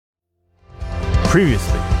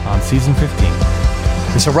Previously on season 15.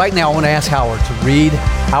 And so right now I want to ask Howard to read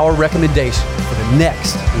our recommendation for the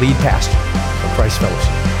next lead pastor of Christ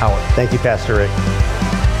Fellowship. Howard. Thank you, Pastor Rick.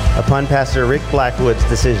 Upon Pastor Rick Blackwood's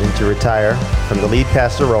decision to retire from the lead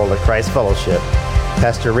pastor role at Christ Fellowship,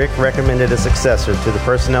 Pastor Rick recommended a successor to the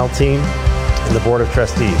personnel team and the Board of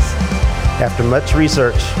Trustees. After much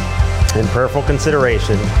research and prayerful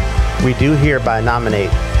consideration, we do hereby nominate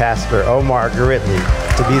Pastor Omar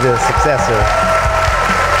Garitli to be the successor,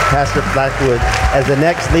 Pastor Blackwood, as the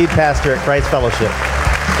next lead pastor at Christ Fellowship.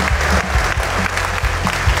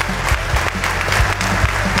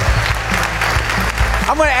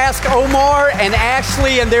 I'm going to ask Omar and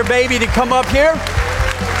Ashley and their baby to come up here.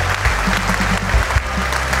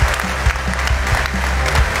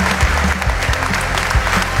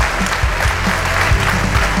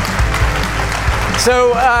 So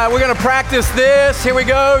we're going to practice this. Here we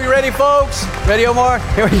go. You ready, folks? Ready, Omar?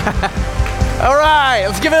 Here we go. All right,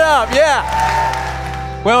 let's give it up.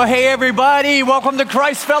 Yeah. Well, hey, everybody. Welcome to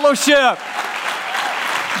Christ Fellowship.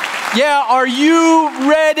 Yeah, are you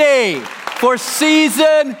ready for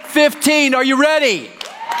season 15? Are you ready?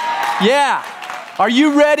 Yeah. Are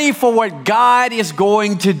you ready for what God is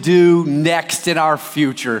going to do next in our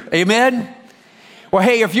future? Amen? Well,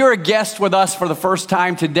 hey, if you're a guest with us for the first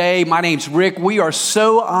time today, my name's Rick. We are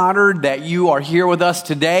so honored that you are here with us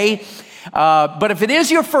today. But if it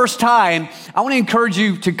is your first time, I want to encourage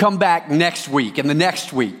you to come back next week and the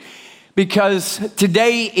next week, because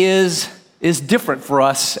today is different for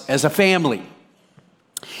us as a family.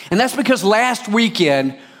 And that's because last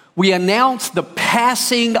weekend, we announced the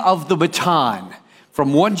passing of the baton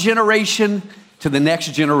from one generation to the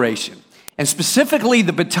next generation. And specifically,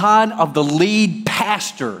 the baton of the lead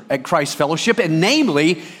pastor at Christ Fellowship, and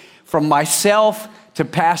namely, from myself to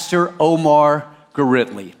Pastor Omar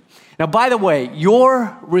Garitli. Now, by the way,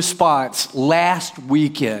 your response last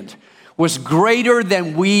weekend was greater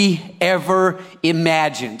than we ever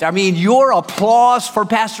imagined. I mean, your applause for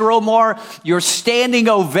Pastor Omar, your standing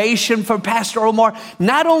ovation for Pastor Omar,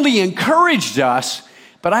 not only encouraged us,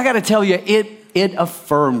 but I got to tell you, it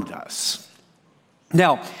affirmed us.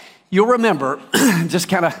 Now, you'll remember, just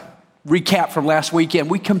kind of recap from last weekend,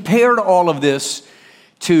 we compared all of this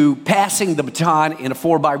to passing the baton in a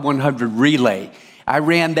 4x100 relay. I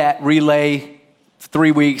ran that relay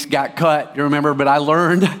 3 weeks, got cut, you remember, but I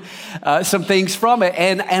learned some things from it.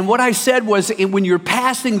 And what I said was, when you're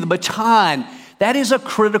passing the baton, that is a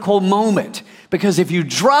critical moment, because if you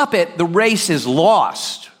drop it, the race is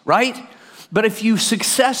lost, right? But if you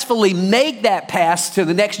successfully make that pass to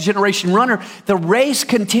the next generation runner, the race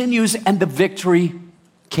continues and the victory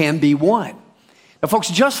can be won. Now, folks,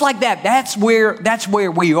 just like that, that's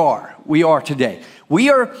where we are. We are today. We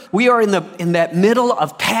are in that middle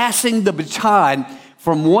of passing the baton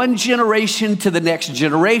from one generation to the next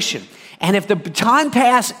generation. And if the baton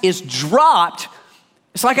pass is dropped,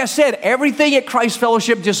 it's like I said, everything at Christ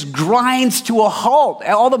Fellowship just grinds to a halt.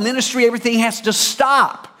 All the ministry, everything has to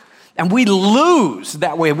stop. And we lose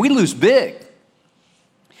that way. We lose big.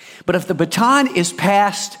 But if the baton is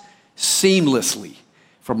passed seamlessly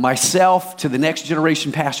from myself to the next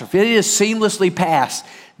generation pastor, if it is seamlessly passed,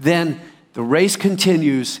 then the race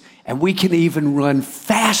continues and we can even run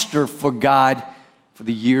faster for God for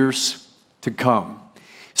the years to come.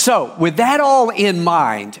 So with that all in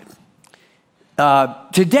mind,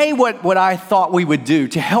 today what I thought we would do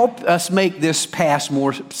to help us make this pass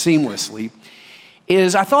more seamlessly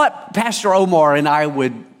is I thought Pastor Omar and I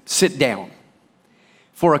would sit down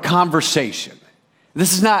for a conversation.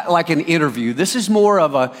 This is not like an interview. This is more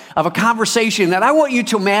of a conversation. And I want you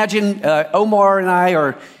to imagine Omar and I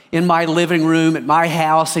are in my living room at my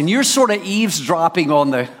house, and you're sort of eavesdropping on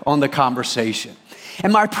the conversation.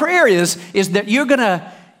 And my prayer is that you're gonna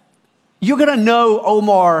know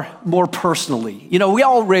Omar more personally. You know, we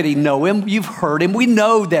already know him. You've heard him. We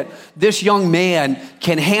know that this young man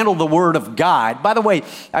can handle the word of God. By the way,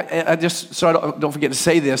 I just, so I don't forget to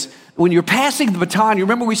say this. When you're passing the baton, you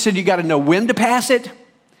remember we said you got to know when to pass it?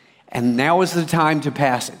 And now is the time to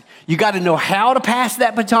pass it. You got to know how to pass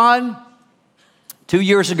that baton. 2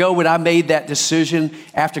 years ago, when I made that decision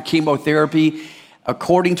after chemotherapy,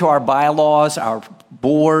 according to our bylaws, our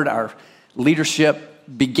board, our leadership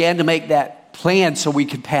began to make that plan so we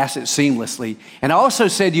could pass it seamlessly. And I also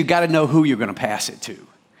said you got to know who you're going to pass it to.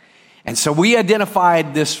 And so we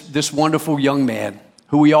identified this wonderful young man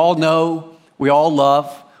who we all know, we all love,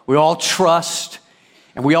 we all trust,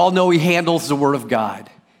 and we all know he handles the Word of God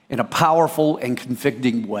in a powerful and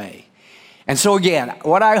convicting way. And so again,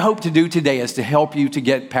 what I hope to do today is to help you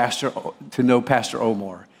to know Pastor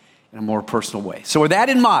Omar in a more personal way. So with that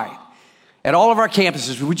in mind, at all of our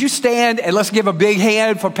campuses. Would you stand and let's give a big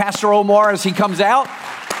hand for Pastor Omar as he comes out?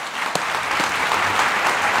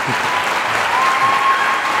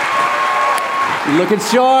 You're looking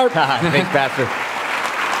sharp. Thanks, Pastor.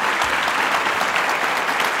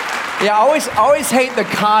 Yeah, I always hate the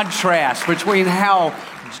contrast between how,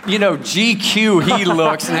 GQ he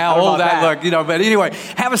looks and how old I look, But anyway,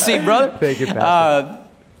 have a seat, brother. Thank you, Pastor.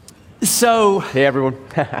 Hey, everyone.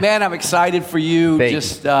 Man, I'm excited for you.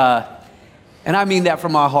 Thank you. And I mean that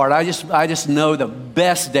from my heart. I just know the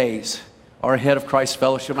best days are ahead of Christ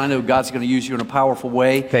Fellowship. I know God's going to use you in a powerful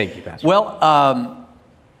way. Thank you, Pastor. Well,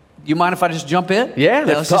 you mind if I just jump in? Yeah,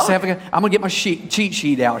 let's talk. I'm going to get my cheat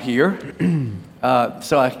sheet out here.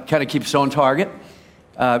 So I kind of keep us on target.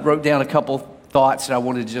 Wrote down a couple thoughts that I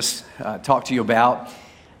wanted to just talk to you about.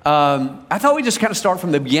 I thought we'd just kind of start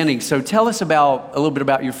from the beginning. So tell us a little bit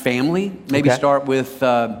about your family. Maybe start with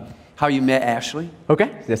how you met Ashley.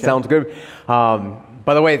 Okay, that sounds good.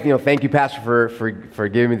 By the way, thank you, Pastor, for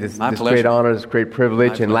giving me this great honor, this great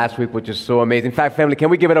privilege, and last week was just so amazing. In fact, family, can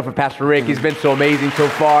we give it up for Pastor Rick? He's been so amazing so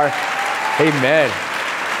far. Amen.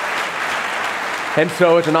 And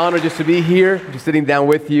so it's an honor just to be here, just sitting down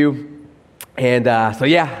with you. And I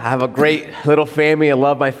have a great little family. I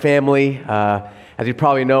love my family. As you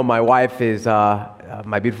probably know, my wife is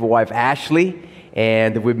my beautiful wife, Ashley.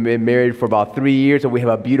 And we've been married for about 3 years, and we have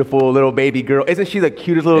a beautiful little baby girl. Isn't she the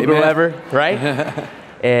cutest little girl ever, right?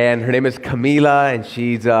 And her name is Camila, and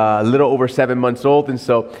she's a little over 7 months old. And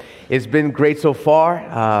so it's been great so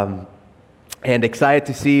far, and excited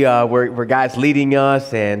to see where God's leading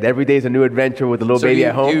us. And every day is a new adventure with the little baby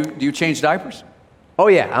at home. Do you change diapers? Oh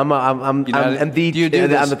yeah, I'm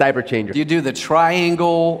the diaper changer. Do you do the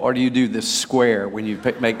triangle or do you do the square when you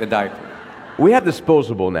make the diaper? We have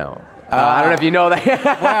disposable now. I don't know if you know that.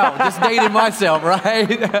 Wow, just dated myself, right?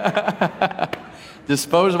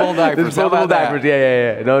 Disposable diapers. Disposable diapers.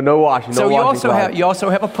 Yeah. No washing. So washing you also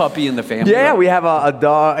have a puppy in the family. Yeah, right? we have a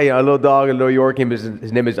dog, a little dog, a little Yorkie.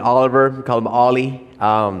 His name is Oliver. We call him Ollie.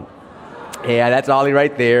 That's Ollie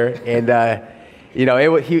right there. And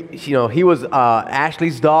he was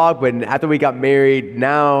Ashley's dog, but after we got married,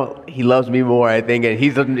 now he loves me more, I think, and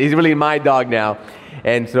he's really my dog now.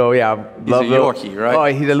 And so, he's a Yorkie, right? Oh,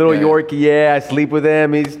 he's a little Yorkie, yeah. I sleep with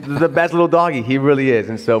him. He's the best little doggy. He really is.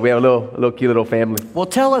 And so we have a little cute little family. Well,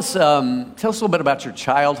 tell us a little bit about your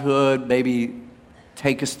childhood. Maybe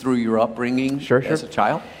take us through your upbringing as a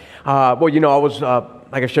child. I was,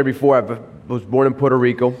 like I shared before, I was born in Puerto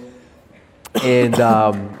Rico. And,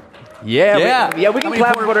 we can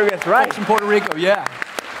clap for Puerto Rico. That's right. Folks in Puerto Rico, yeah.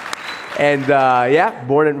 And,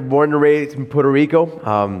 born and raised in Puerto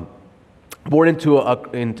Rico. Born into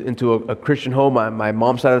a Christian home. My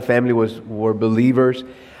mom's side of the family were believers.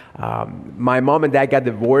 My mom and dad got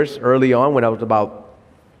divorced early on when I was about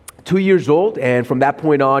 2 years old, and from that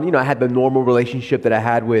point on, I had the normal relationship that I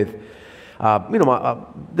had with, my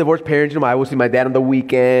divorced parents. I would see my dad on the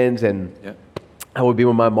weekends, and I would be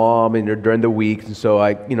with my mom during the weeks. And so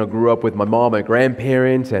I, grew up with my mom and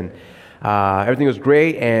grandparents, and everything was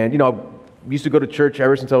great. And I used to go to church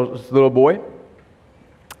ever since I was a little boy.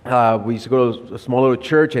 We used to go to a small little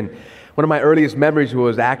church, and one of my earliest memories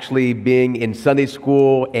was actually being in Sunday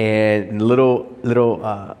school and little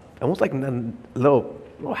almost like a little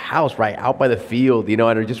house right out by the field, and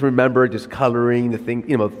I just remember just coloring the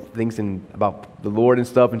things about the Lord and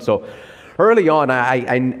stuff. And so early on,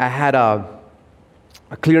 I had a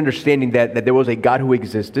clear understanding that there was a God who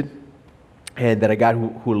existed, and that a God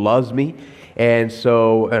who loves me. And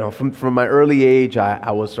so, from my early age,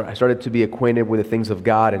 I started to be acquainted with the things of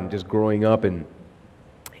God and just growing up in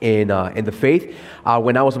the faith.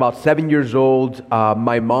 When I was about 7 years old,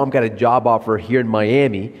 my mom got a job offer here in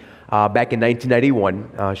Miami back in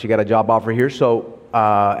 1991. She got a job offer here. So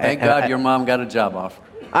thank God your mom got a job offer.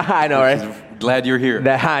 I know, right? Glad you're here.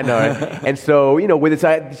 I know, right? And so,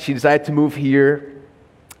 she decided to move here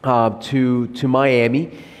to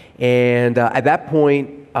Miami, and at that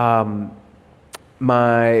point.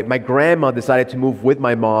 My grandma decided to move with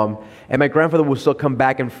my mom, and my grandfather would still come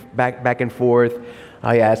back and forth.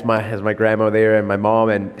 As my grandma there and my mom,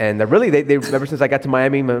 and really they ever since I got to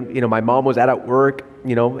Miami, my mom was out at work,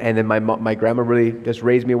 and then my grandma really just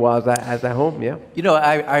raised me while I was at home. Yeah.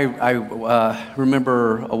 I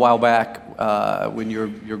remember a while back when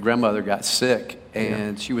your grandmother got sick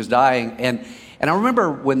and she was dying, and I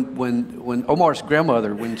remember when Omar's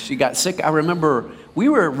grandmother, when she got sick, I remember we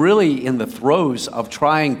were really in the throes of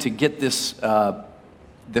trying to get this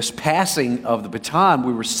passing of the baton.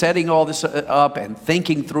 We were setting all this up and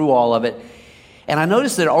thinking through all of it. And I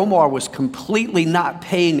noticed that Omar was completely not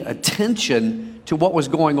paying attention to what was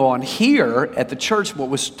going on here at the church, but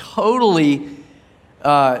was totally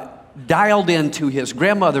dialed into his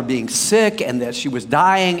grandmother being sick and that she was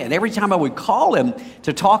dying. And every time I would call him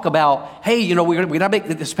to talk about, hey, you know, we're going to make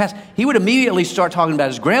this pass, he would immediately start talking about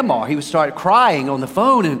his grandma. He would start crying on the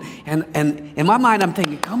phone. And in my mind, I'm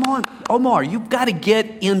thinking, come on, Omar, you've got to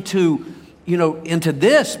get into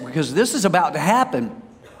this, because this is about to happen.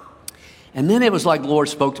 And then it was like the Lord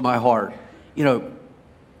spoke to my heart. You know,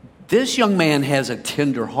 this young man has a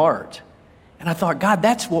tender heart. And I thought, God,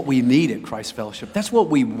 that's what we need at Christ Fellowship. That's what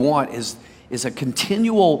we want is a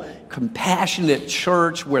continual, compassionate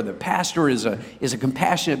church where the pastor is a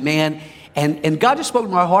compassionate man. And God just spoke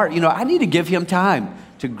to my heart. You know, I need to give him time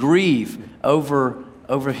to grieve over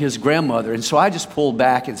his grandmother. And so I just pulled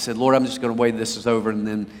back and said, Lord, I'm just going to wait this is over and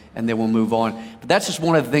then we'll move on. But that's just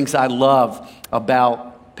one of the things I love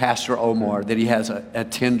about Pastor Omar, that he has a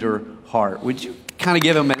tender heart. Would you kind of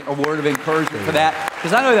give him a word of encouragement for that?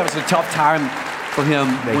 Because I know that was a tough time for him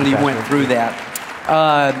when he went through that.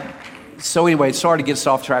 So anyway, sorry to get us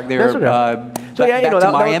off track there. So yeah, back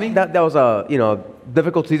to Miami. That was a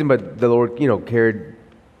difficult season, but the Lord carried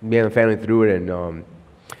me and the family through it, and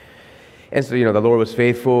so the Lord was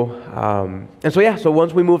faithful. And so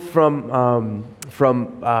once we moved from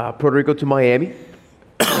Puerto Rico to Miami,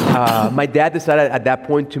 my dad decided at that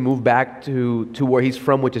point to move back to where he's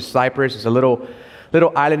from, which is Cyprus. It's a little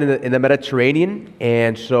island in the Mediterranean,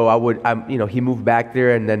 and so he moved back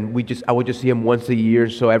there, and then I would just see him once a year.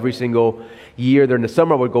 So every single year during the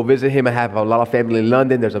summer, I would go visit him. I have a lot of family in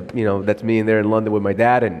London. There's that's me in there in London with my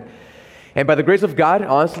dad, and by the grace of God,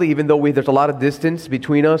 honestly, even though there's a lot of distance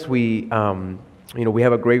between us, we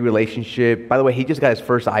have a great relationship. By the way, he just got his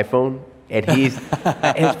first iPhone, and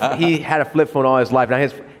he had a flip phone all his life.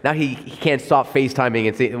 Now he can't stop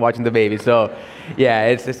FaceTiming and watching the baby. So, yeah,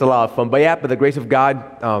 it's a lot of fun. But by the grace of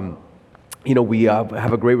God, we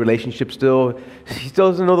have a great relationship still. He still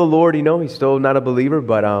doesn't know the Lord, he's still not a believer,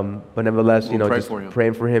 but nevertheless,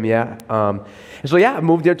 praying for him, yeah. And so, I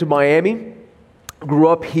moved there to Miami, grew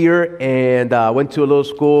up here, and went to a little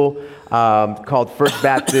school called First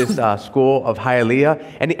Baptist School of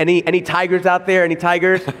Hialeah. Any tigers out there? Any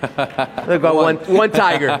tigers? Look, one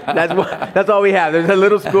tiger. That's all we have. There's a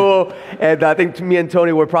little school, and I think me and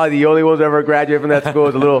Tony were probably the only ones who ever graduated from that school.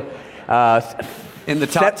 It's a little in the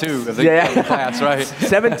top two of the class, right?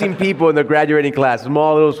 17 people in the graduating class.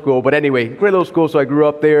 Small little school, but anyway, great little school. So I grew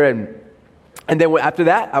up there, and then after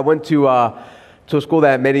that, I went to a school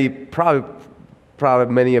that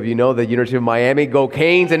probably many of you know, the University of Miami. Go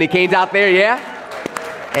Canes! Any Canes out there? Yeah.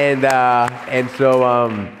 And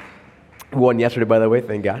so we won yesterday, by the way.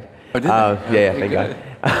 Thank God. Oh, did they? Thank God.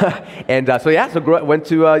 And so went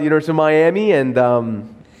to University of Miami, and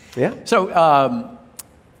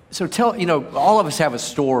So tell, all of us have a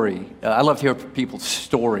story. I love to hear people's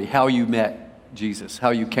story, how you met Jesus, how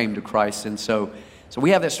you came to Christ, and so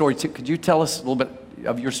we have that story too. Could you tell us a little bit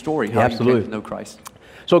of your story, how you came to know Christ?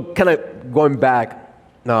 So kind of going back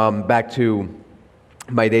to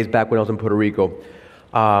my days back when I was in Puerto Rico.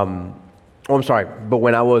 I'm sorry, but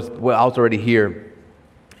when I was already here,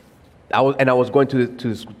 I was going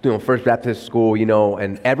to First Baptist School,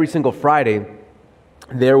 and every single Friday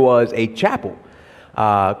there was a chapel,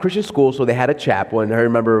 Christian school. So they had a chapel, and I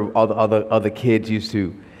remember all the other kids used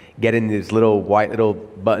to get in this white little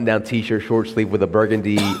button-down T-shirt, short sleeve with a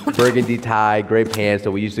burgundy tie, gray pants.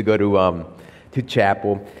 So we used to go to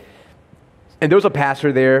chapel. And there was a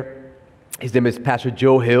pastor there. His name is Pastor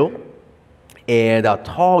Joe Hill. And a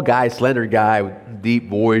tall guy, slender guy with deep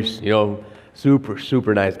voice, super,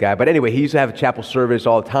 super nice guy. But anyway, he used to have a chapel service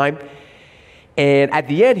all the time. And at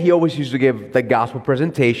the end, he always used to give the gospel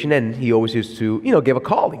presentation, and he always used to, give a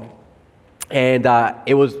calling. And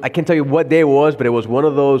it was, I can't tell you what day it was, but it was one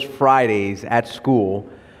of those Fridays at school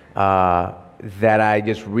that I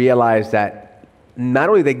just realized that not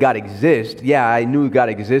only that God exists, I knew God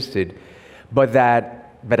existed, but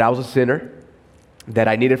that I was a sinner, that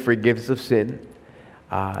I needed forgiveness of sin,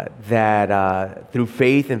 that through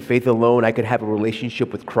faith and faith alone, I could have a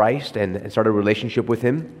relationship with Christ and start a relationship with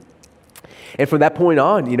Him. And from that point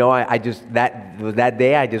on, I just, that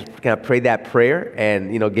day, I just kind of prayed that prayer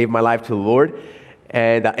and, gave my life to the Lord.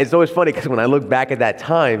 And it's always funny because when I look back at that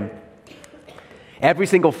time, every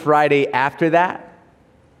single Friday after that,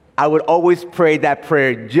 I would always pray that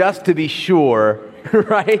prayer just to be sure,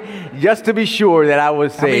 right? Just to be sure that I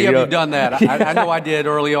was saved. How many of you have done that? I know I did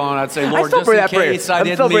early on. I'd say, Lord, just in case I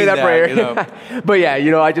didn't need that. But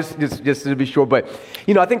I just to be sure. But,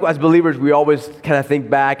 I think as believers, we always kind of think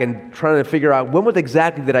back and trying to figure out when was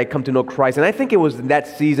exactly that I come to know Christ. And I think it was in that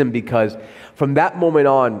season because from that moment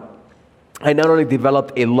on, I not only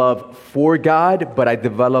developed a love for God, but I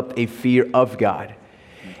developed a fear of God.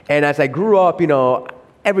 And as I grew up,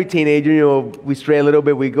 every teenager, we stray a little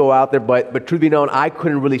bit, we go out there, but truth be known, I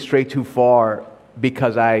couldn't really stray too far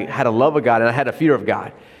because I had a love of God and I had a fear of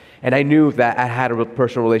God. And I knew that I had a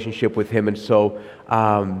personal relationship with Him. And so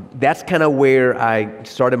that's kind of where I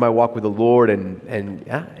started my walk with the Lord.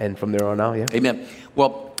 And from there on out, yeah. Amen.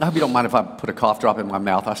 Well, I hope you don't mind if I put a cough drop in my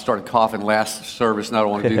mouth. I started coughing last service, and I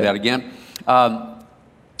don't want to do that again.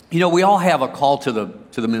 We all have a call to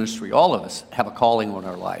the ministry. All of us have a calling on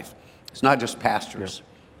our life. It's not just pastors. Yeah.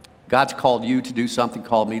 God's called you to do something,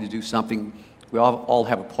 called me to do something. We all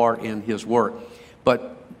have a part in His work.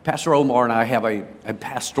 But Pastor Omar and I have a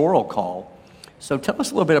pastoral call. So tell us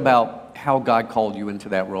a little bit about how God called you into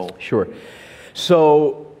that role. Sure.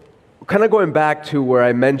 So kind of going back to where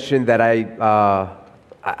I mentioned that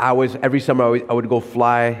I was, every summer I would go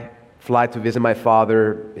fly to visit my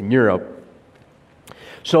father in Europe.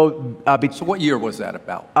 So what year was that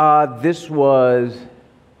about? This was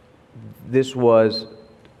it was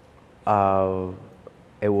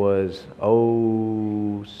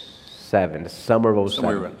 07, summer of 07.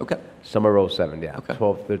 Somewhere around. Okay. Summer of 07, yeah. Okay.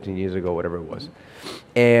 12, 13 years ago, whatever it was.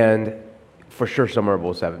 And for sure, summer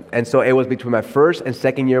of 07. And so it was between my first and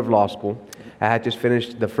second year of law school. I had just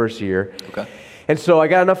finished the first year. Okay. And so I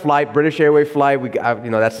got on a flight, British Airways flight.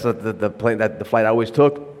 That's the plane that the flight I always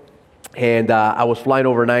took. And I was flying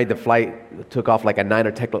overnight. The flight took off like at 9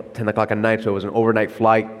 or 10 o'clock at night, so it was an overnight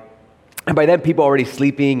flight. And by then, people already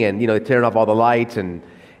sleeping, and they turned off all the lights, and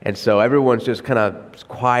so everyone's just kind of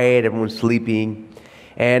quiet. Everyone's sleeping,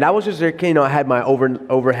 and I was just there. I had my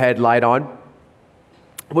overhead light on.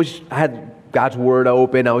 I had God's Word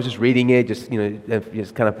open. I was just reading it, just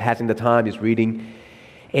kind of passing the time, just reading.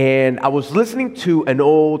 And I was listening to an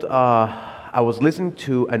old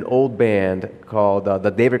band called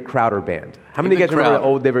the David Crowder Band. How many of you guys remember the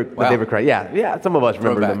old David Crowder? Yeah, some of us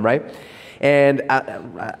remember them, right? And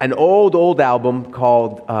an old album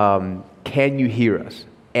called Can You Hear Us?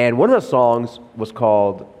 And one of the songs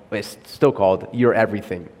it's still called You're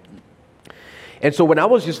Everything. And so when I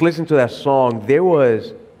was just listening to that song, there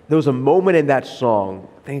was a moment in that song,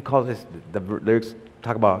 I think it calls this, the lyrics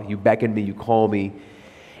talk about you beckon me, you call me.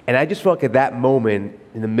 And I just felt like at that moment,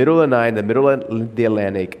 in the middle of the night, in the middle of the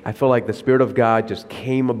Atlantic, I felt like the Spirit of God just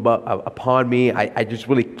came upon me. I just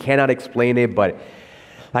really cannot explain it, but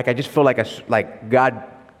I just feel like God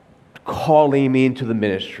calling me into the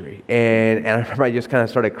ministry. And I remember I just kind of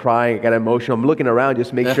started crying. I got emotional. I'm looking around just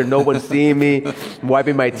to make sure no one's seeing me. I'm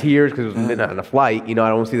wiping my tears because it was midnight on a flight. I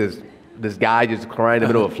don't see this guy just crying in the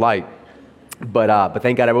middle of a flight. But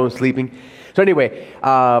thank God everyone's sleeping. So anyway,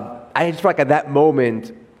 I just felt like at that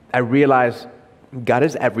moment, I realized God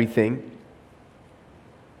is everything.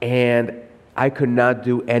 And I could not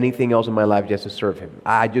do anything else in my life just to serve Him.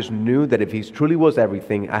 I just knew that if He truly was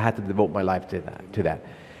everything, I had to devote my life to that.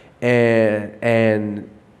 And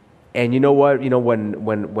you know what?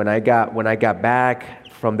 When I got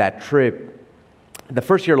back from that trip, the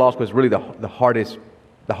first year of law school was really the hardest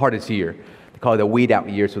year. They call it the weed out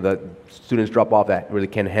year, so that students drop off that really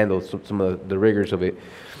can't handle some of the rigors of it.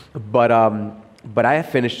 But I have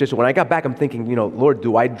finished it. So when I got back, I'm thinking, Lord,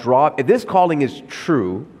 do I drop? If this calling is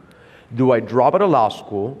true, do I drop out of law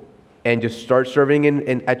school and just start serving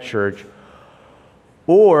at church,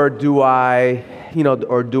 or do I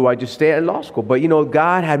just stay at law school? But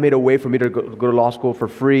God had made a way for me to go to law school for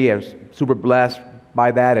free, and I was super blessed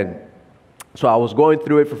by that. And so I was going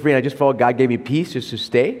through it for free, and I just felt God gave me peace just to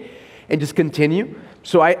stay and just continue.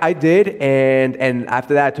 So I did, and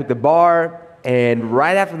after that, I took the bar, and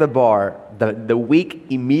right after the bar, the week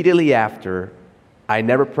immediately after, I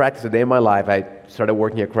never practiced a day in my life. I started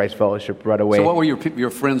working at Christ Fellowship right away. So what were your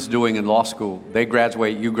friends doing in law school? They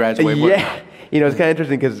graduate, you graduate? Yeah, it's kind of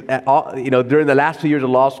interesting because during the last 2 years of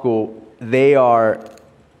law school, they are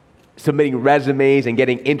submitting resumes and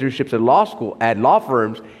getting internships at law school, at law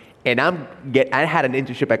firms, and I had an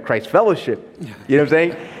internship at Christ Fellowship. You know what I'm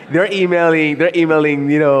saying? They're emailing,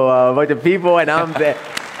 a bunch of people, and I'm there.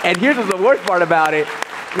 And here's the worst part about it.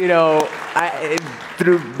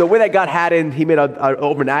 Through the way that God had it, He made an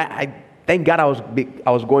open. I thank God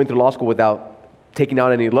I was going through law school without taking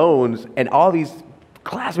out any loans, and all these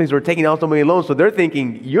classmates were taking out so many loans. So they're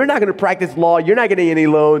thinking, you're not going to practice law, you're not getting any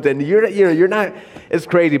loans, and you're not. It's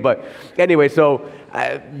crazy. But anyway, so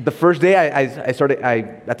the first day I started.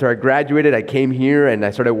 After I graduated, I came here and I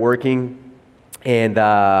started working. And,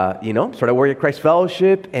 started working at Christ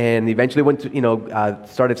Fellowship, and eventually went to,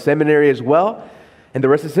 started seminary as well, and the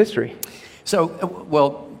rest is history. So,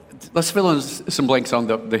 let's fill in some blanks on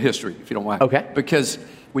the history, if you don't mind. Okay. Because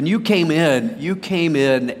when you came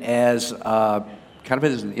in as kind of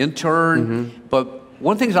as an intern. But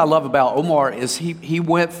one of the things I love about Omar is he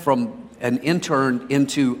went from an intern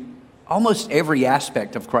into almost every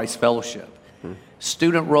aspect of Christ Fellowship.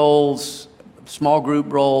 Student roles, small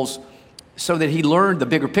group roles, so that he learned the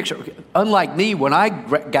bigger picture. Unlike me, when I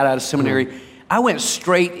got out of seminary, I went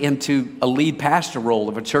straight into a lead pastor role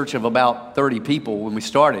of a church of about 30 people when we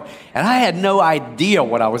started. And I had no idea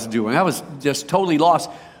what I was doing. I was just totally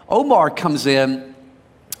lost. Omar comes in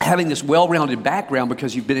having this well-rounded background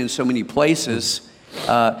because you've been in so many places.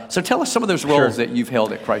 So tell us some of those roles that you've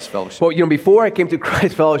held at Christ Fellowship. Well, before I came to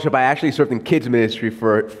Christ Fellowship, I actually served in kids ministry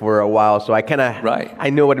for a while, so I kind of I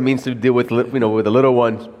know what it means to deal with with the little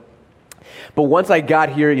ones. But once I got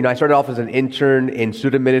here, I started off as an intern in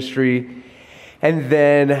student ministry, and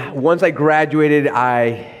then once I graduated,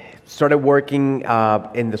 I started working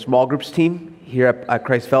in the small groups team here at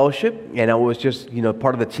Christ Fellowship, and I was just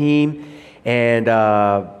part of the team, and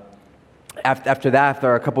after that,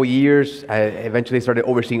 after a couple years, I eventually started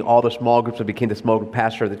overseeing all the small groups. I became the small group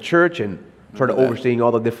pastor of the church and started overseeing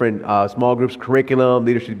all the different small groups, curriculum,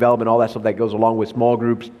 leadership development, all that stuff that goes along with small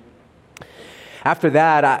groups. After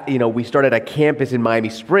that, we started a campus in Miami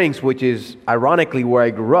Springs, which is ironically where I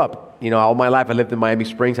grew up. All my life I lived in Miami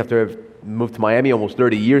Springs after I've moved to Miami, almost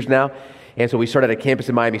 30 years now. And so we started a campus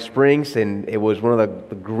in Miami Springs, and it was one of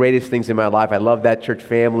the greatest things in my life. I love that church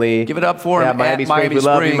family. Give it up for him. Miami Springs. We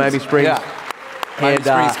love you, Miami Springs. Yeah. Miami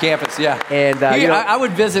Springs campus, yeah. And I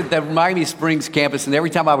would visit the Miami Springs campus, and every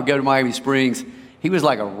time I would go to Miami Springs, he was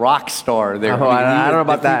like a rock star there. I don't know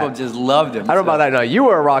about that. People just loved him. I don't know about that. No, you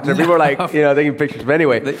were a rock star. People were like, taking pictures. But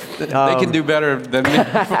anyway. They can do better than me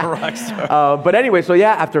for a rock star. But anyway, so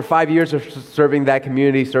yeah, after 5 years of serving that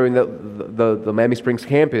community, serving the Miami Springs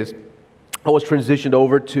campus, I was transitioned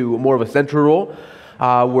over to more of a central role,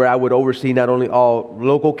 where I would oversee not only all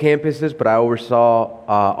local campuses, but I oversaw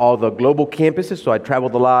all the global campuses. So I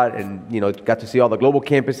traveled a lot and got to see all the global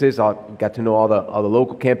campuses. I got to know all the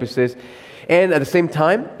local campuses, and at the same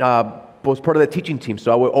time, was part of the teaching team.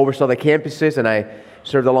 So I oversaw the campuses, and I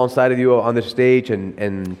served alongside of you on the stage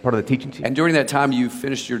and part of the teaching team. And during that time, you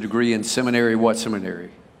finished your degree in seminary. What seminary?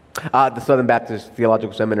 The Southern Baptist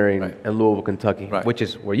Theological Seminary in Louisville, Kentucky, which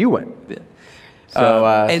is where you went. Yeah.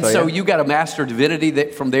 So you got a Master of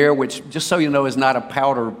Divinity from there, which, just so you know, is not a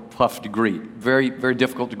powder puff degree. Very, very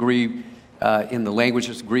difficult degree in the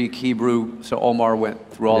languages, Greek, Hebrew. So Omar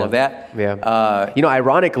went through all of that. Yeah.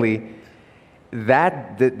 Ironically,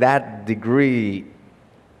 that degree,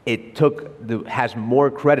 has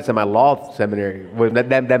more credits than my law seminary,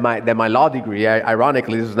 than my law degree.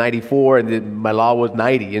 Ironically, this was 94, and my law was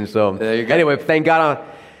 90. And so, anyway, thank God I'm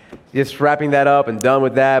just wrapping that up and done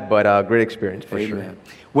with that, but great experience for sure.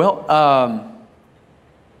 Well,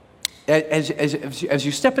 as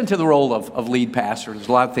you step into the role of lead pastor, there's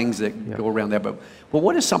a lot of things that go around that, but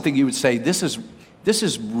what is something you would say, this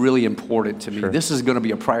is really important to me. This is going to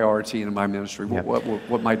be a priority in my ministry.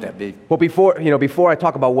 What might that be? Well, before I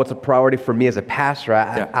talk about what's a priority for me as a pastor,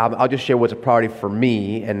 I'll just share what's a priority for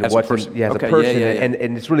me and as a person.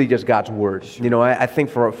 And it's really just God's word. I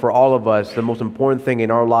think for all of us, the most important thing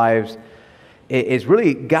in our lives is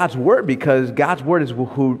really God's word, because God's word is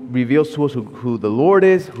who reveals to us who the Lord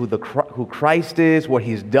is, who Christ is, what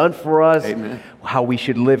He's done for us, how we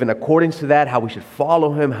should live in accordance to that, how we should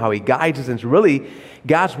follow Him, how He guides us. And it's really,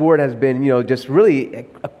 God's word has been, just really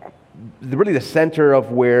the center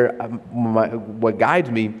of where what guides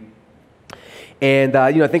me. And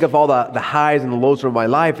I think of all the highs and the lows of my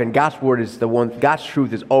life, and God's word is the one. God's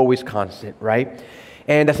truth is always constant, right?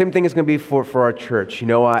 And the same thing is going to be for our church.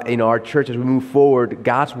 Our church, as we move forward,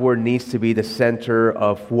 God's word needs to be the center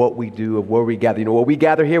of what we do, of where we gather. What we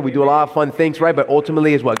gather here, we do a lot of fun things, right? But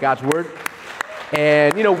ultimately, is what God's word.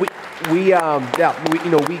 And we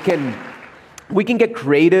can get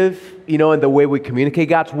creative, in the way we communicate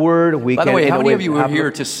God's word. By the way, how many of you were here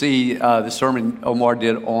to see the sermon Omar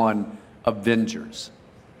did on Avengers?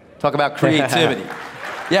 Talk about creativity.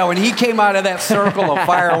 Yeah, when he came out of that circle of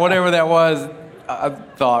fire, or whatever that was, I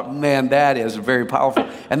thought, man, that is very powerful.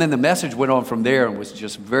 And then the message went on from there and was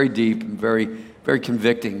just very deep and very, very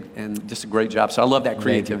convicting, and just a great job. So I love that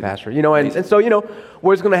creativity. Thank you, Pastor. And so,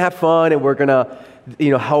 we're just going to have fun, and we're going to,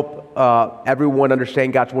 help everyone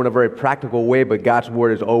understand God's word in a very practical way, but God's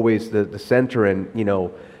word is always the center. And,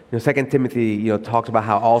 2 Timothy, talks about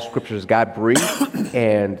how all scripture is God-breathed,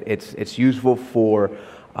 and it's useful for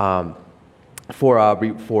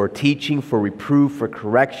teaching, for reproof, for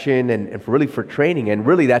correction, and for training. And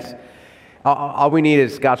really, that's all we need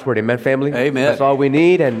is God's word. Amen, family? Amen. That's all we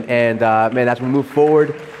need. And man, as we move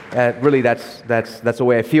forward, really, that's the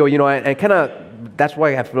way I feel. And kind of that's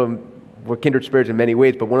why I feel we're kindred spirits in many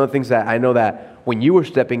ways. But one of the things that I know that when you were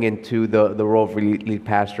stepping into the role of lead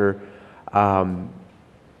pastor,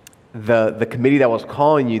 the committee that was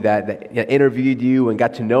calling you, that interviewed you and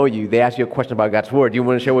got to know you, they asked you a question about God's Word. Do you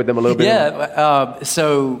want to share with them a little bit? Yeah.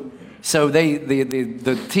 So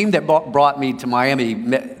the team that brought me to Miami,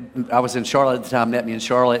 I was in Charlotte at the time, met me in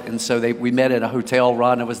Charlotte, and so we met at a hotel.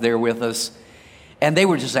 Rhonda was there with us, and they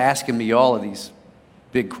were just asking me all of these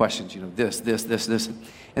big questions, this.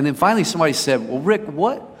 And then finally somebody said, well, Rick,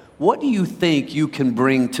 what do you think you can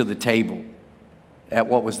bring to the table at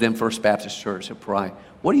what was then First Baptist Church at Pariah?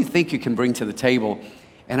 What do you think you can bring to the table?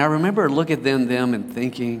 And I remember looking at them and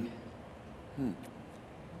thinking,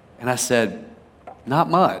 and I said, not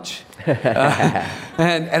much.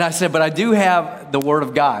 And I said, but I do have the Word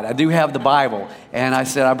of God. I do have the Bible. And I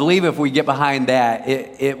said, I believe if we get behind that,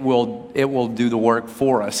 it will do the work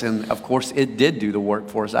for us. And of course, it did do the work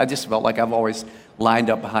for us. I just felt like I've always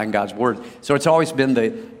lined up behind God's Word. So it's always been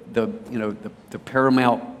the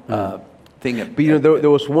paramount thing. But there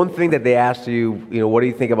was one thing that they asked you, what do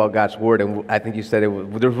you think about God's Word? And I think you said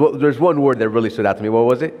there's one word that really stood out to me. What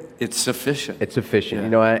was it? It's sufficient. It's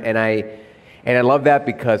sufficient. Yeah. And I love that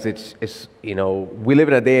because it's we live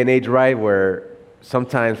in a day and age, right, where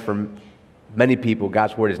sometimes for many people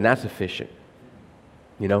God's Word is not sufficient.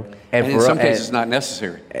 And in some cases it's not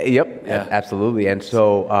necessary. Yep. Yeah. Absolutely. And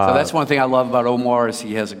so that's one thing I love about Omar is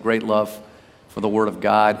he has a great love for the Word of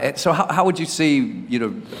God. And so how would you see,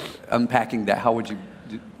 unpacking that? How would you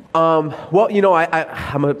do? Well,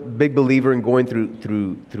 I'm a big believer in going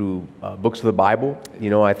through books of the Bible.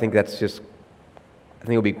 I think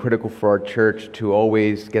it'll be critical for our church to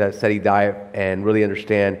always get a steady diet and really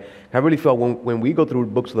understand. I really feel when we go through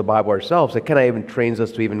books of the Bible ourselves, it kind of even trains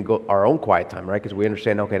us to even go our own quiet time, right? Because we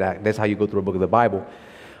understand, okay, that's how you go through a book of the Bible.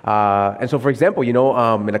 And so, for example, in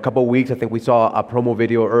a couple of weeks, I think we saw a promo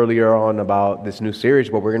video earlier on about this new series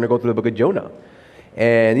where we're going to go through the book of Jonah.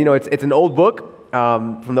 And, it's an old book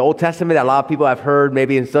from the Old Testament that a lot of people have heard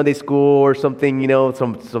maybe in Sunday school or something,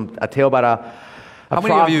 a tale about a How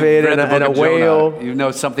many of you read the book and a of whale. Jonah? You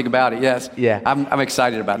know something about it, yes. Yeah. I'm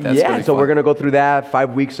excited about that. Yeah, so we're going to go through that.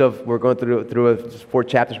 We're going through 4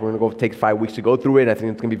 chapters. We're going to take 5 weeks to go through it. And I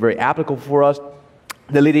think it's going to be very applicable for us.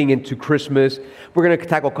 Then leading into Christmas, we're going to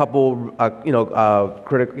tackle a couple,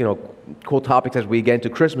 cool topics as we get into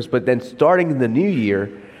Christmas. But then starting in the new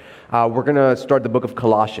year, we're going to start the book of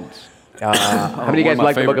Colossians. How many of you guys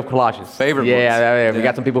like the book of Colossians? Favorite books. Yeah, we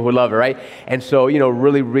got some people who love it, right? And so,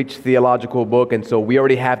 really rich theological book. And so we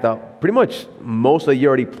already have pretty much most of the year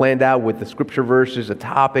already planned out with the scripture verses, the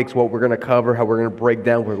topics, what we're going to cover, how we're going to break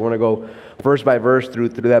down. We're going to go verse by verse through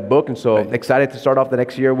that book. And so excited to start off the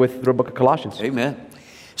next year with the book of Colossians. Amen.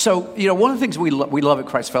 So, one of the things we love at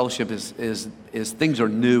Christ Fellowship is things are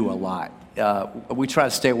new a lot. We try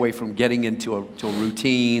to stay away from getting into a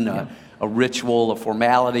routine, a ritual, a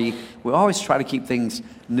formality. We always try to keep things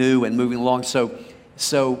new and moving along. So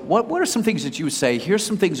what are some things that you would say, here's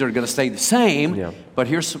some things that are going to stay the same, but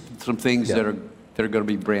here's some things that are going to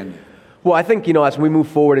be brand new? Well, I think, as we move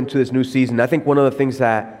forward into this new season, I think one of the things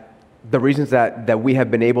the reasons that we have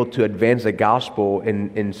been able to advance the gospel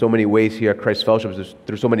in so many ways here at Christ Fellowship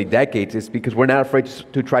through so many decades is because we're not afraid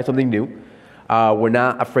to try something new. We're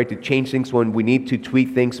not afraid to change things when we need to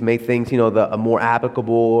tweak things, make things, more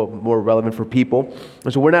applicable, more relevant for people.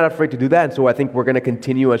 And so we're not afraid to do that. And so I think we're going to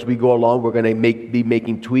continue as we go along. We're going to be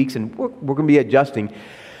making tweaks and we're going to be adjusting.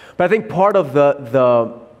 But I think part of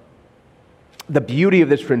the beauty of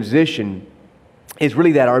this transition is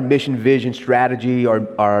really that our mission, vision, strategy,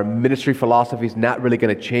 our ministry philosophy is not really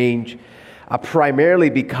going to change, primarily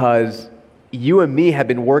because you and me have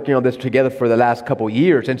been working on this together for the last couple of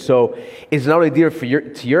years. And so it's not only dear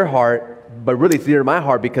to your heart, but really it's dear to my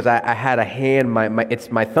heart because I had a hand,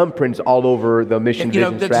 it's my thumbprints all over the mission,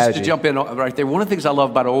 vision, strategy. Just to jump in right there, one of the things I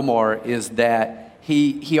love about Omar is that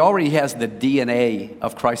he already has the DNA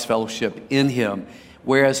of Christ Fellowship in him.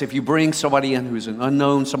 Whereas if you bring somebody in who's an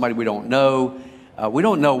unknown, somebody we don't know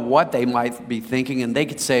what they might be thinking, and they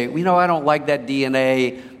could say, I don't like that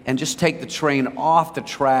DNA, and just take the train off the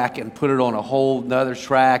track and put it on a whole nother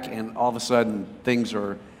track, and all of a sudden things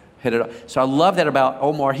are headed up. So I love that about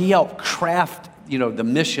Omar. He helped craft, the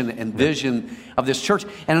mission and vision of this church.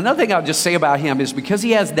 And another thing I'll just say about him is because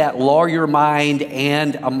he has that lawyer mind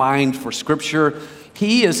and a mind for Scripture,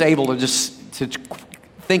 he is able to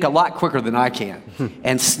think a lot quicker than I can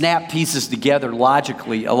and snap pieces together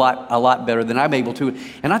logically a lot better than I'm able to.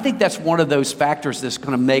 And I think that's one of those factors that's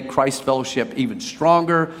going to make Christ Fellowship even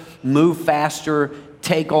stronger, move faster,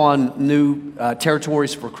 take on new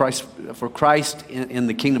territories for Christ in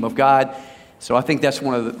the kingdom of God. So I think that's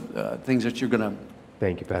one of the things that you're going to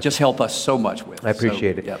Thank you, Pastor. just help us so much with. I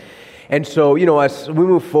appreciate it. Yep. And so, as we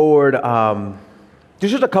move forward,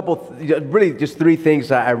 there's just a couple, really just three things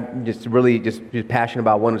that I'm just really just passionate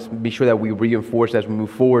about. One is to be sure that we reinforce as we move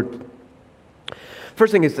forward.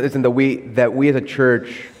 First thing is that we as a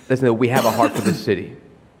church, that we have a heart for the city.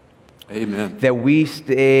 Amen. That we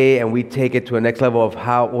stay and we take it to a next level of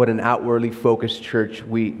what an outwardly focused church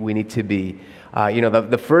we need to be.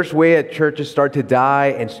 The first way that churches start to die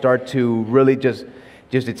and start to really just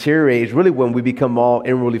deteriorate is really when we become all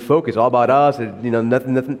inwardly focused, all about us.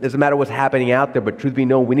 Nothing doesn't matter what's happening out there, but truth be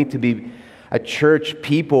known, we need to be a church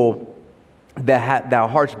people that our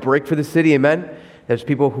hearts break for the city. Amen. There's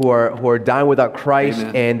people who are dying without Christ.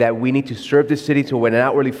 Amen. And that we need to serve the city to an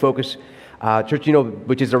outwardly focused church,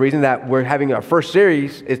 which is the reason that we're having our first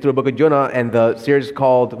series is through the book of Jonah, and the series is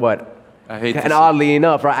called what? I hate this and oddly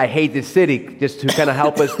enough, right? I hate this city, just to kind of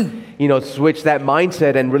help us, switch that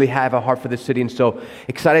mindset and really have a heart for the city. And so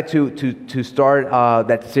excited to start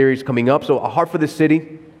that series coming up. So a heart for the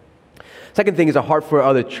city. Second thing is a heart for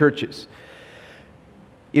other churches.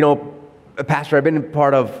 Pastor, I've been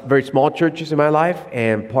part of very small churches in my life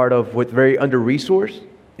and part of with very under-resourced.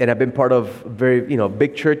 And I've been part of very,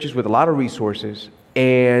 big churches with a lot of resources.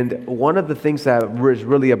 And one of the things that is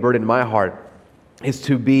really a burden in my heart is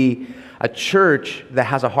to be a church that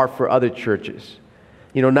has a heart for other churches.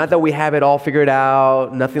 Not that we have it all figured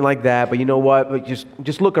out, nothing like that, but you know what? But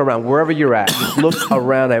just look around wherever you're at. Just look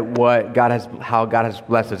around at how God has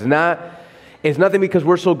blessed us. It's nothing because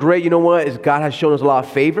we're so great. You know what? Is God has shown us a lot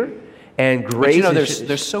of favor and grace. But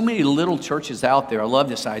there's so many little churches out there. I love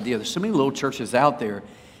this idea. There's so many little churches out there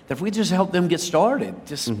that if we just help them get started,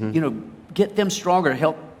 get them stronger,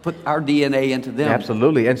 help put our DNA into them.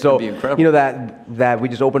 Absolutely. And so, that we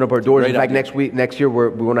just open up our doors. Great In fact, idea. next year, we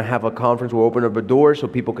want to have a conference where we open up our doors so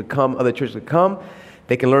people could come, other churches could come.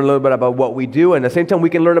 They can learn a little bit about what we do, and at the same time, we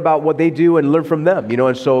can learn about what they do and learn from them.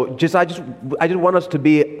 And so, I just want us to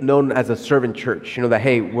be known as a servant church. That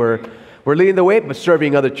hey, we're leading the way, but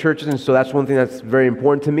serving other churches, and so that's one thing that's very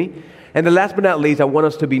important to me. And then last but not least, I want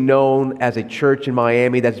us to be known as a church in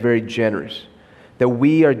Miami that's very generous. That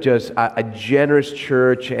we are just a generous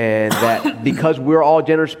church, and that because we're all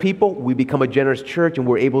generous people, we become a generous church, and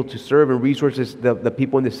we're able to serve and resources the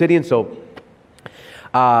people in the city. And so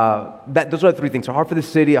those are the three things: a heart for the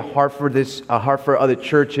city, a heart for other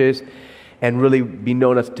churches, and really be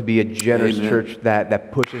known as to be a generous Amen. church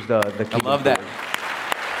that pushes the kingdom. I love that.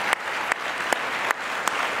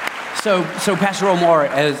 So Pastor Omar,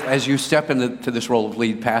 as you step into this role of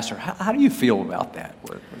lead pastor, how do you feel about that?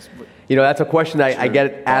 That's a question I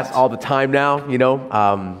get asked all the time now,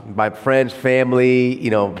 by friends, family,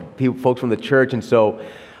 folks from the church. And so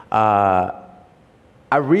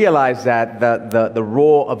I realize that the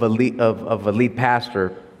role of a lead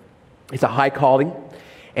pastor is a high calling,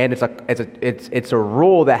 and it's a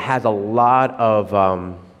role that has a lot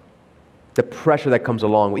of the pressure that comes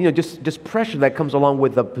along with, just pressure that comes along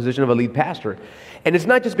with the position of a lead pastor. And it's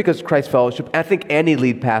not just because Christ Fellowship. I think any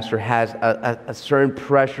lead pastor has a certain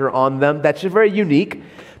pressure on them that's just very unique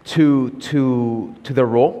to their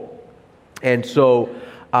role. And so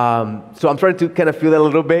I'm starting to kind of feel that a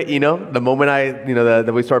little bit, the moment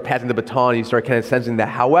that we start passing the baton, you start kind of sensing that.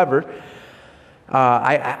 However,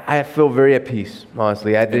 I feel very at peace,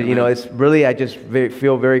 honestly. It's really, I just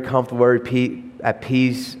feel very comfortable, very at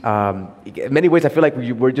peace. In many ways, I feel like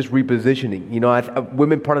we're just repositioning. We've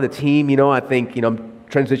been part of the team. I think I'm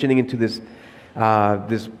transitioning into this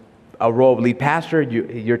role of lead pastor.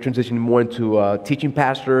 You're transitioning more into teaching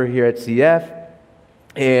pastor here at CF,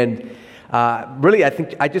 and really, I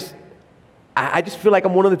think I just feel like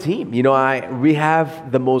I'm one of the team. We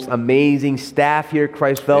have the most amazing staff here at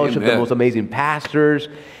Christ Fellowship, Amen. the most amazing pastors,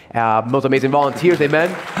 most amazing volunteers. Amen.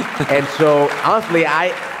 And so, honestly,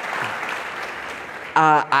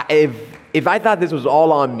 if I thought this was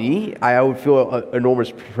all on me, I would feel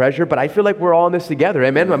enormous pressure. But I feel like we're all in this together.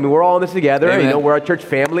 Amen. I mean, we're all in this together. Amen. We're a church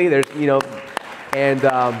family. There's, and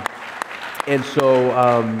so,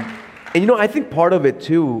 I think part of it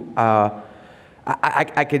too.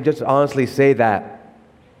 I can just honestly say that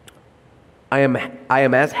I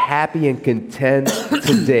am as happy and content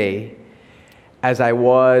today as I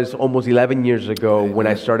was almost 11 years ago when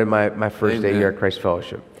I started my first day here at Christ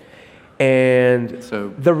Fellowship. And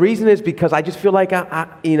So- the reason is because I just feel like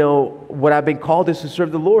what I've been called is to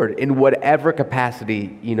serve the Lord in whatever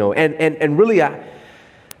capacity, and really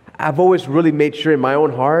I've always really made sure in my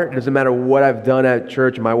own heart, it doesn't matter what I've done at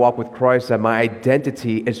church, my walk with Christ, that my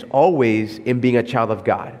identity is always in being a child of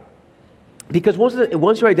God. Because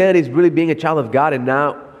once your identity is really being a child of God and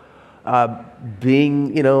not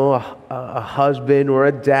being, a husband or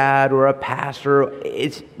a dad or a pastor,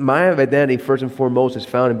 it's my identity first and foremost is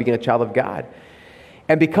found in being a child of God.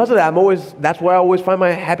 And because of that, that's where I always find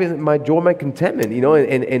my happiness, my joy, my contentment,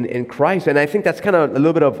 in Christ. And I think that's kind of a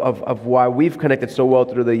little bit of why we've connected so well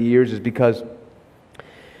through the years, is because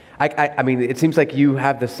I mean, it seems like you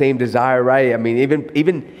have the same desire, right? I mean,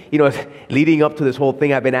 even leading up to this whole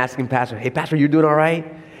thing, I've been asking Pastor, hey, Pastor, you doing all right?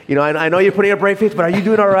 I know you're putting up brave face, but are you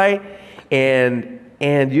doing all right? And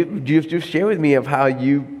you've just shared with me of how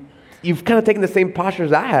you've kind of taken the same posture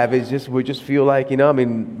as I have. It's just, we just feel like,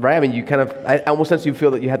 right? I mean, you kind of, I almost sense you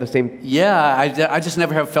feel that you have the same. Yeah, I just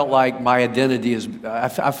never have felt like my identity is,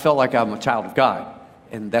 I felt like I'm a child of God,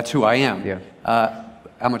 and that's who I am. Yeah.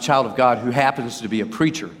 I'm a child of God who happens to be a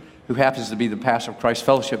preacher, who happens to be the pastor of Christ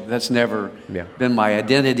Fellowship. That's never been my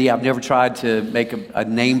identity. I've never tried to make a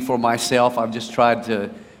name for myself. I've just tried to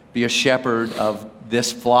be a shepherd of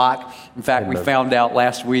this flock. In fact, we found out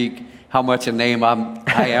last week how much a name I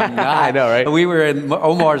am not. I know, right? We were in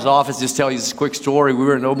Omar's office, just tell you this quick story. We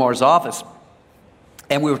were in Omar's office,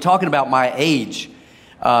 and we were talking about my age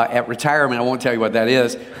at retirement. I won't tell you what that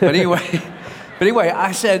is. But anyway,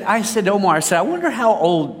 I said to Omar, I wonder how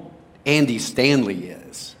old Andy Stanley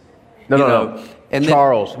is. No. And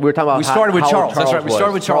Charles. We were talking about we started with Charles. That's right. We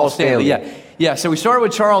started with Charles Stanley. Yeah. So we started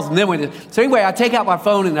with Charles, and then so anyway, I take out my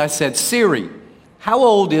phone and I said, Siri, how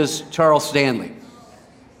old is Charles Stanley?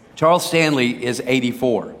 Charles Stanley is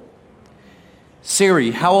 84.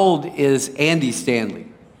 Siri, how old is Andy Stanley?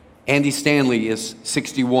 Andy Stanley is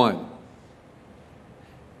 61.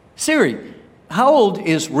 Siri, how old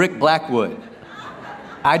is Rick Blackwood?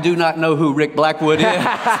 I do not know who Rick Blackwood is.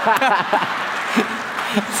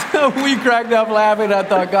 So we cracked up laughing. I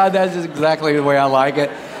thought, God, that's just exactly the way I like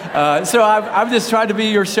it. So I've just tried to be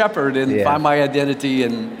your shepherd and find my identity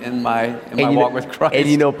in my walk with Christ.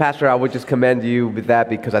 And Pastor, I would just commend you with that,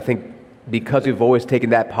 because I think because you've always taken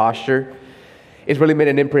that posture, it's really made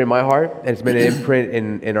an imprint in my heart, and it's made an imprint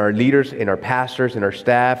in our leaders, in our pastors, in our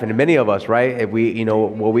staff, and in many of us, right? If we,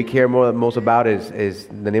 what we care most about is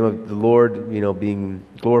the name of the Lord, being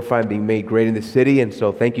glorified, being made great in the city. And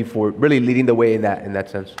so thank you for really leading the way in that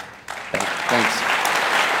sense. Thanks.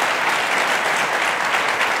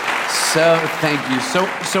 So thank you.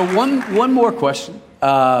 So one more question.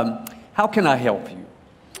 How can I help you?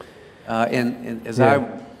 And as I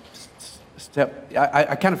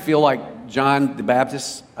kind of feel like John the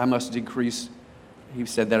Baptist, I must decrease. He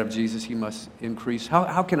said that of Jesus, he must increase.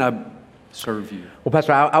 How can I serve you? Well,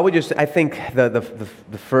 Pastor, I think the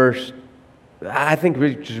first, I think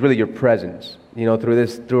really your presence.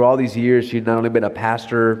 Through all these years, you've not only been a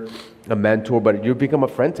pastor, a mentor, but you've become a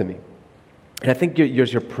friend to me. And I think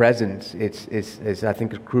your presence is I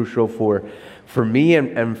think crucial for me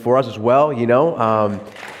and for us as well. What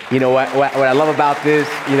I love about this,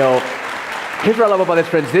 here's what I love about this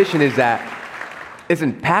transition is that,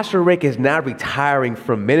 listen, Pastor Rick is not retiring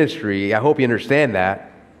from ministry. I hope you understand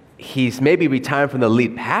that. He's maybe retiring from the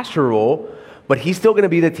lead pastor role, but he's still going to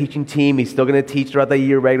be the teaching team. He's still going to teach throughout the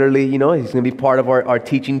year regularly. He's going to be part of our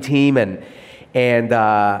teaching team, and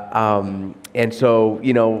so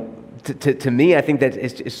to me, I think that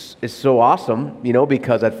it's so awesome.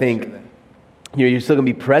 Because I think you're still going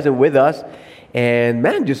to be present with us. And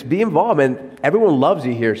man, just be involved, and everyone loves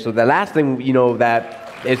you here. So the last thing, that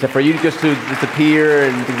is for you just to disappear,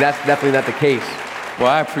 and that's definitely not the case. Well,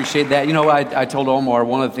 I appreciate that. I told Omar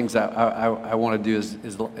one of the things I want to do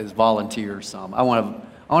is volunteer some. I want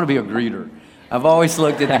to be a greeter. I've always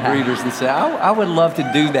looked at the greeters and said, I would love to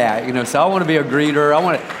do that. So I want to be a greeter. I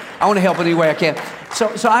want to help any way I can.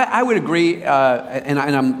 So I would agree,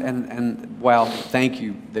 thank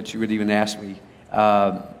you that you would even ask me.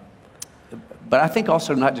 But I think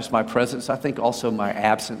also not just my presence, I think also my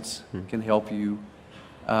absence can help you.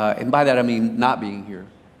 And by that I mean not being here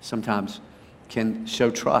sometimes can show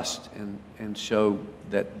trust and show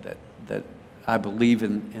that I believe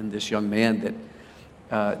in this young man,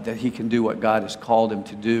 that he can do what God has called him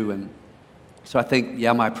to do. And so I think,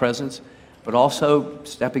 my presence, but also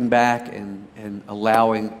stepping back and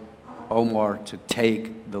allowing Omar to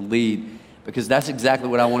take the lead. Because that's exactly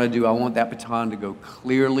what I want to do. I want that baton to go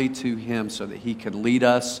clearly to him so that he can lead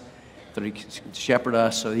us, that he can shepherd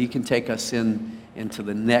us, so that he can take us into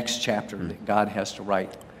the next chapter that God has to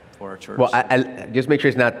write for our church. Well, I just make sure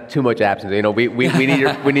it's not too much absence. We need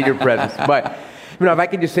your presence. But if I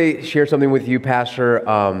could just share something with you, Pastor,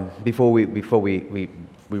 before we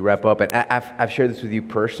wrap up. And I've shared this with you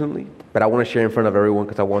personally, but I want to share in front of everyone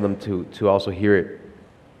because I want them to also hear it.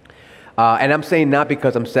 And I'm saying not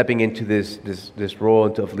because I'm stepping into this role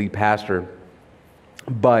of lead pastor,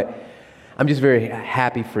 But I'm just very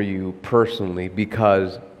happy for you personally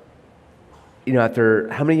because, after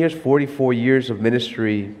how many years? 44 years of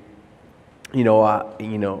ministry.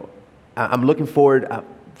 I'm looking forward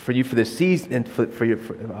for you for this season and for you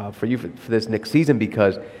for this next season,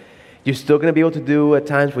 because you're still going to be able to do at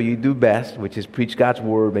times what you do best, which is preach God's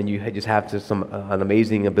word, and you just have an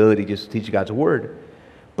amazing ability just to teach God's word.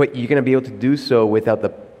 But you're going to be able to do so without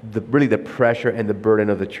the pressure and the burden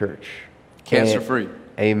of the church. Cancer-free.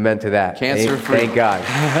 Amen to that. Cancer-free. Thank God.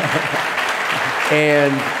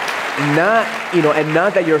 and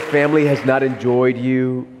not that your family has not enjoyed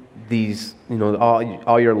you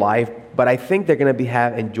all your life, but I think they're going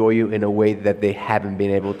to enjoy you in a way that they haven't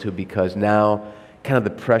been able to, because now kind of the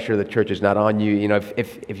pressure of the church is not on you.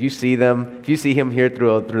 If you see him here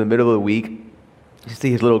through the middle of the week, you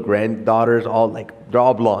see his little granddaughters they're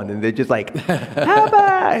all blonde, and they're just like,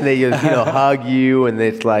 Papa! And they just, hug you, and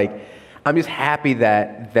it's like, I'm just happy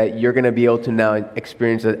that you're going to be able to now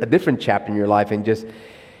experience a different chapter in your life and just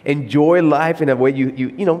enjoy life in a way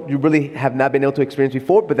you really have not been able to experience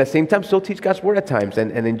before, but at the same time still teach God's word at times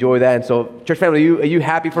and enjoy that. And so, church family, are you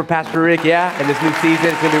happy for Pastor Rick? Yeah, and this new season,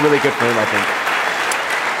 it's going to be really good for him, I think.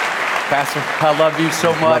 Pastor, I love you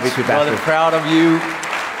so much. Love you too, Pastor. Brother, proud of you.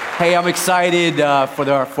 Hey, I'm excited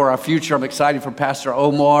for our future. I'm excited for Pastor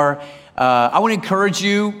Omar. I want to encourage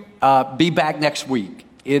you, be back next week.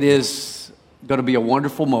 It is going to be a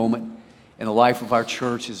wonderful moment in the life of our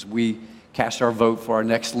church as we cast our vote for our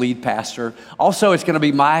next lead pastor. Also, it's going to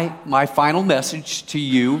be my final message to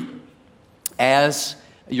you as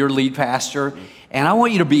your lead pastor. And I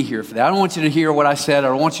want you to be here for that. I don't want you to hear what I said. I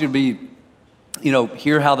don't want you to be,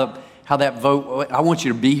 hear how that vote, I want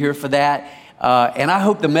you to be here for that. And I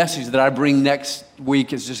hope the message that I bring next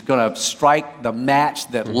week is just going to strike the match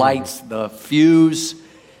that lights the fuse,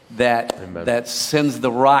 that sends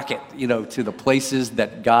the rocket, to the places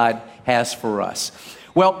that God has for us.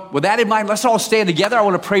 Well, with that in mind, let's all stand together. I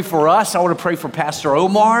want to pray for us. I want to pray for Pastor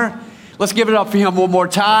Omar. Let's give it up for him one more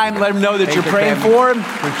time. Let him know that you're praying for him.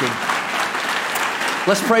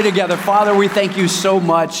 Let's pray together. Father, we thank you so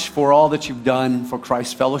much for all that you've done for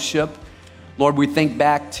Christ Fellowship. Lord, we think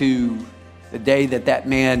back to the day that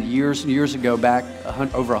man years and years ago, back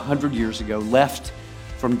over 100 years ago, left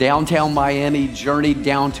from downtown Miami, journeyed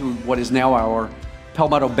down to what is now our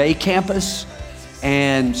Palmetto Bay campus,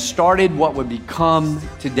 and started what would become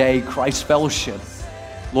today Christ Fellowship.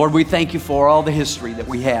 Lord, we thank you for all the history that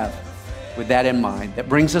we have with that in mind, that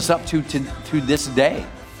brings us up to this day.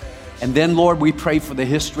 And then, Lord, we pray for the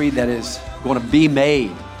history that is going to be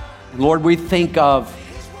made. Lord, we think of,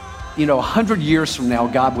 100 years from now,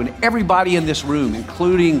 God, when everybody in this room,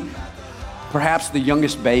 including perhaps the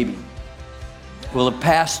youngest baby, will have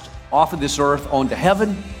passed off of this earth onto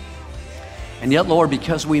heaven. And yet, Lord,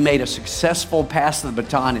 because we made a successful pass of the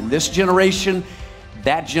baton in this generation,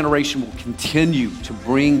 that generation will continue to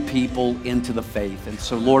bring people into the faith. And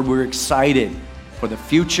so, Lord, we're excited for the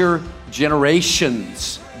future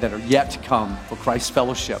generations that are yet to come for Christ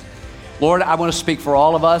Fellowship. Lord, I want to speak for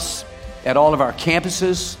all of us at all of our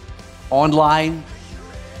campuses, online.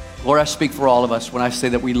 Lord, I speak for all of us when I say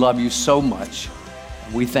that we love you so much.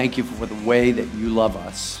 And we thank you for the way that you love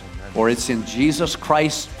us. For it's in Jesus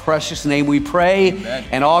Christ's precious name we pray. Amen.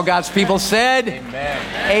 And all God's people said,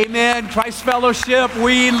 Amen. Amen. Christ Fellowship,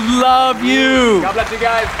 we love you. God bless you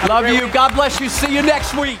guys. Love you. God bless you. See you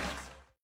next week.